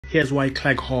Here's why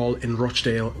Clegg Hall in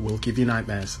Rochdale will give you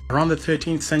nightmares. Around the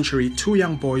 13th century, two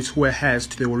young boys who were heirs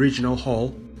to the original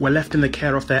hall were left in the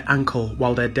care of their uncle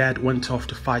while their dad went off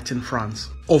to fight in France.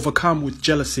 Overcome with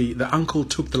jealousy, the uncle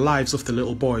took the lives of the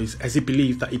little boys as he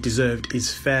believed that he deserved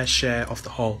his fair share of the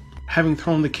hall. Having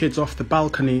thrown the kids off the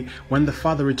balcony, when the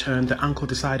father returned, the uncle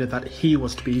decided that he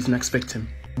was to be his next victim.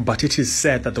 But it is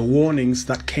said that the warnings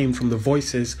that came from the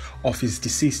voices of his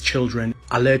deceased children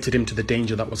alerted him to the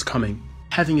danger that was coming.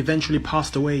 Having eventually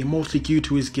passed away, mostly due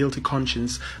to his guilty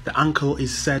conscience, the uncle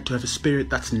is said to have a spirit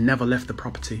that's never left the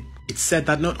property. It's said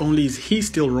that not only is he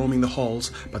still roaming the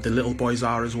halls, but the little boys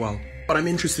are as well. But I'm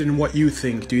interested in what you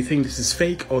think. Do you think this is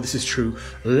fake or this is true?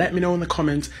 Let me know in the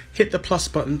comments, hit the plus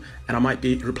button, and I might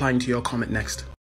be replying to your comment next.